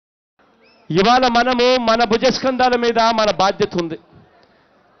ఇవాళ మనము మన భుజస్కంధాల మీద మన బాధ్యత ఉంది.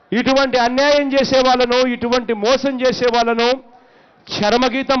 ఇటువంటి అన్యాయం చేసే వాళ్ళను, ఇటువంటి మోసం చేసే వాళ్ళను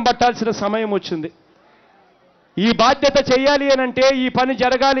చరమగీతం పట్టాల్సిన సమయం వచ్చింది. ఈ బాధ్యత చేయాలి అనంటే, ఈ పని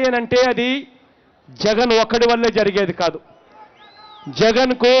జరగాలి అనంటే అది జగన్ ఒక్కడి వల్లే జరిగేది కాదు.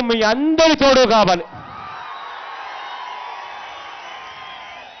 జగన్కు మీ అందరి తోడు కావాలి.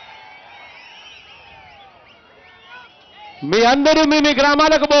 మీ అందరూ మీ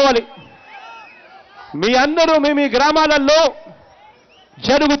గ్రామాలకు పోవాలి. మీ అందరూ మీ గ్రామాలలో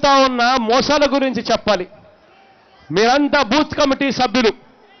జరుగుతూ ఉన్న మోసాల గురించి చెప్పాలి. మీరంతా బూత్ కమిటీ సభ్యులు.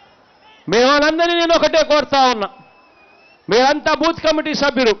 మేమందరినీ నేను ఒకటే కోరుతా ఉన్నా, మీరంతా బూత్ కమిటీ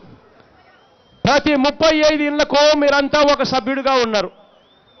సభ్యులు. ప్రతి 35 ఇళ్లకు మీరంతా ఒక సభ్యుడిగా ఉన్నారు.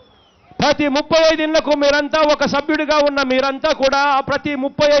 ప్రతి 35 ఇళ్లకు మీరంతా ఒక సభ్యుడిగా ఉన్న మీరంతా కూడా ప్రతి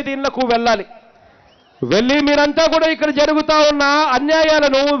 35 ఇళ్లకు వెళ్ళాలి. వెళ్ళి మీరంతా కూడా ఇక్కడ జరుగుతూ ఉన్న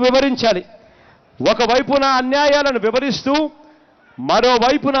అన్యాయాలను వివరించాలి. ఒకవైపున అన్యాయాలను వివరిస్తూ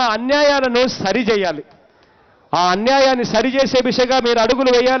మరోవైపున అన్యాయాలను సరిచేయాలి. ఆ అన్యాయాన్ని సరిచేసే దిశగా మీరు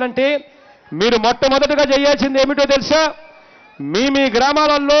అడుగులు వేయాలంటే మీరు మొట్టమొదటగా చేయాల్సింది ఏమిటో తెలుసా? మీ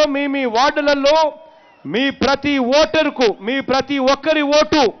గ్రామాలలో, మీ వార్డులలో మీ ప్రతి ఓటరుకు, మీ ప్రతి ఒక్కరి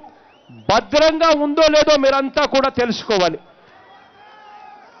ఓటు భద్రంగా ఉందో లేదో మీరంతా కూడా తెలుసుకోవాలి.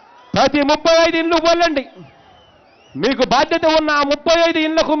 ప్రతి 35 ఇళ్ళు వెళ్ళండి. మీకు బాధ్యత ఉన్న ఆ 35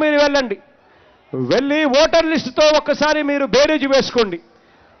 ఇళ్లకు మీరు వెళ్ళండి. వెళ్ళి ఓటర్ లిస్టుతో ఒక్కసారి మీరు బేరీజు వేసుకోండి.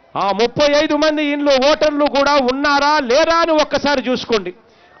 ఆ 35 మంది ఇండ్లు ఓటర్లు కూడా ఉన్నారా లేరా అని ఒక్కసారి చూసుకోండి.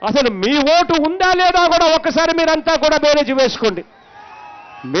 అసలు మీ ఓటు ఉందా లేదా కూడా ఒక్కసారి మీరంతా కూడా బేరీజు వేసుకోండి.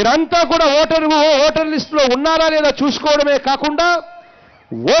 మీరంతా కూడా ఓటర్ లిస్టులో ఉన్నారా లేదా చూసుకోవడమే కాకుండా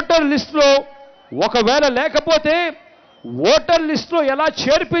ఓటర్ లిస్టులో ఒకవేళ లేకపోతే ఓటర్ లిస్టులో ఎలా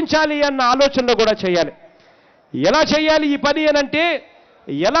చేర్పించాలి అన్న ఆలోచనలు కూడా చేయాలి. ఎలా చేయాలి ఈ పని అనంటే,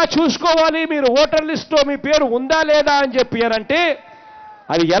 ఎలా చూసుకోవాలి మీరు ఓటర్ లిస్టులో మీ పేరు ఉందా లేదా అని చెప్పి అనంటే,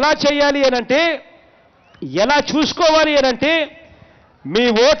 అది ఎలా చేయాలి అనంటే, ఎలా చూసుకోవాలి అనంటే, మీ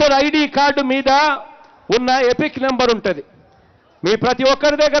ఓటర్ ఐడి కార్డు మీద ఉన్న ఎపిక్ నెంబర్ ఉంటుంది. మీ ప్రతి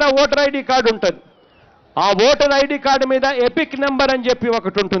ఒక్కరి దగ్గర ఓటర్ ఐడి కార్డు ఉంటుంది. ఆ ఓటర్ ఐడి కార్డు మీద ఎపిక్ నెంబర్ అని చెప్పి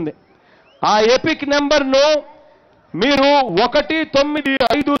ఒకటి ఉంటుంది. ఆ ఎపిక్ నెంబర్ను మీరు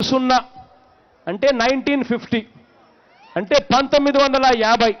 1950 అంటే 1950 అంటే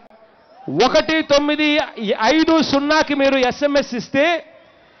 1950 1950కి మీరు SMS ఇస్తే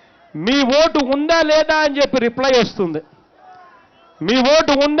మీ ఓటు ఉందా లేదా అని చెప్పి రిప్లై వస్తుంది. మీ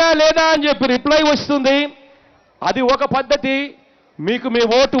ఓటు ఉందా లేదా అని చెప్పి రిప్లై వస్తుంది. అది ఒక పద్ధతి, మీకు మీ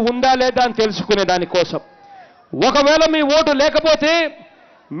ఓటు ఉందా లేదా అని తెలుసుకునే దానికోసం. ఒకవేళ మీ ఓటు లేకపోతే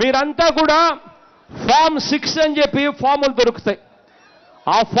మీరంతా కూడా ఫామ్ 6 అని చెప్పి ఫాములు దొరుకుతాయి.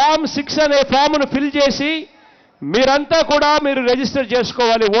 ఆ ఫామ్ 6 అనే ఫామును ఫిల్ చేసి మీరంతా కూడా మీరు రిజిస్టర్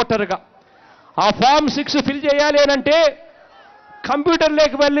చేసుకోవాలి ఓటర్గా. ఆ ఫామ్ 6 ఫిల్ చేయాలి అంటే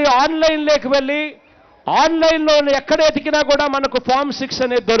కంప్యూటర్లోకి వెళ్ళి ఆన్లైన్లోకి వెళ్ళి ఆన్లైన్లో ఎక్కడ ఎతికినా కూడా మనకు ఫామ్ 6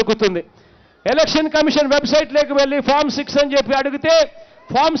 అనేది దొరుకుతుంది. ఎలక్షన్ కమిషన్ వెబ్సైట్లోకి వెళ్ళి ఫామ్ 6 అని చెప్పి అడిగితే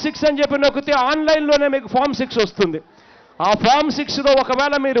ఫామ్ 6 అని చెప్పి నొక్కితే ఆన్లైన్లోనే మీకు ఫామ్ 6 వస్తుంది. ఆ ఫామ్ 6లో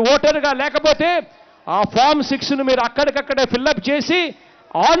ఒకవేళ మీరు ఓటర్గా లేకపోతే ఆ ఫామ్ 6ను మీరు అక్కడికక్కడే ఫిల్అప్ చేసి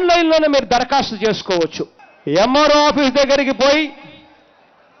ఆన్లైన్లోనే మీరు దరఖాస్తు చేసుకోవచ్చు. ఎంఆర్ఓ ఆఫీస్ దగ్గరికి పోయి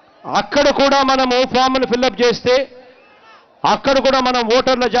అక్కడ కూడా మనము ఫామ్ను ఫిల్అప్ చేస్తే అక్కడ కూడా మనం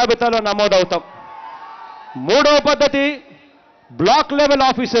ఓటర్ల జాబితాలో నమోదవుతాం. మూడవ పద్ధతి బ్లాక్ లెవెల్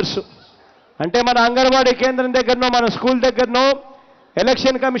ఆఫీసర్స్. అంటే మన అంగన్వాడీ కేంద్రం దగ్గరనో మన స్కూల్ దగ్గరనో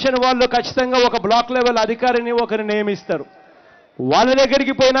ఎలక్షన్ కమిషన్ వాళ్ళు ఖచ్చితంగా ఒక బ్లాక్ లెవెల్ అధికారిని ఒకరిని నియమిస్తారు. వాళ్ళ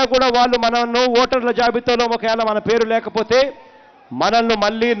దగ్గరికి పోయినా కూడా వాళ్ళు మనల్ని ఓటర్ల జాబితాలో ఒకవేళ మన పేరు లేకపోతే మనల్ని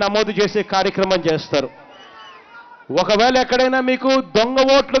మళ్ళీ నమోదు చేసే కార్యక్రమం చేస్తారు. ఒకవేళ ఎక్కడైనా మీకు దొంగ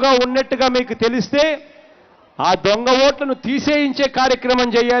ఓట్లుగా ఉన్నట్టుగా మీకు తెలిస్తే ఆ దొంగ ఓట్లను తీసేయించే కార్యక్రమం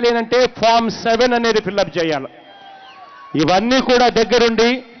చేయాలి అంటే ఫామ్ 7 అనేది ఫిల్అప్ చేయాలి. ఇవన్నీ కూడా దగ్గరుండి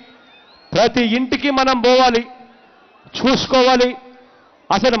ప్రతి ఇంటికి మనం పోవాలి, చూసుకోవాలి.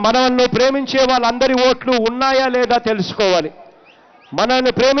 అసలు మనల్ని ప్రేమించే వాళ్ళందరి ఓట్లు ఉన్నాయా లేదా తెలుసుకోవాలి.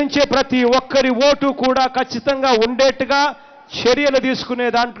 మనల్ని ప్రేమించే ప్రతి ఒక్కరి ఓటు కూడా ఖచ్చితంగా ఉండేట్టుగా చర్యలు తీసుకునే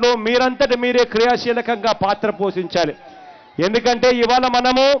దాంట్లో మీరంతటి మీరే క్రియాశీలకంగా పాత్ర పోషించాలి. ఎందుకంటే ఇవాళ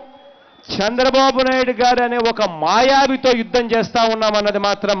మనము చంద్రబాబు నాయుడు గారు అనే ఒక మాయావితో యుద్ధం చేస్తా ఉన్నామన్నది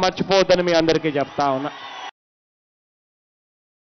మాత్రం మర్చిపోవద్దని మీ అందరికీ చెప్తా ఉన్నా.